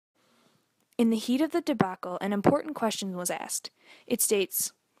In the heat of the debacle, an important question was asked. It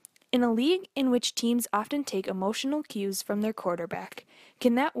states, in a league in which teams often take emotional cues from their quarterback,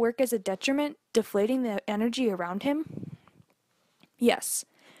 can that work as a detriment, deflating the energy around him? Yes.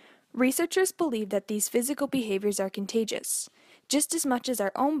 Researchers believe that these physical behaviors are contagious. Just as much as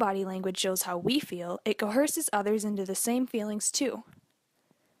our own body language shows how we feel, it coerces others into the same feelings too.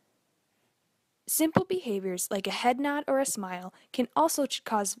 Simple behaviors like a head nod or a smile can also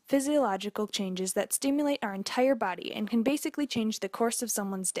cause physiological changes that stimulate our entire body and can basically change the course of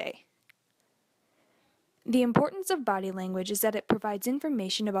someone's day. The importance of body language is that it provides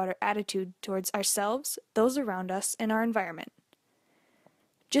information about our attitude towards ourselves, those around us, and our environment.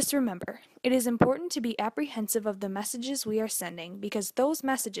 Just remember, it is important to be apprehensive of the messages we are sending because those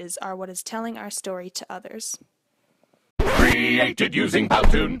messages are what is telling our story to others. Created using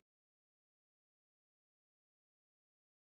Powtoon.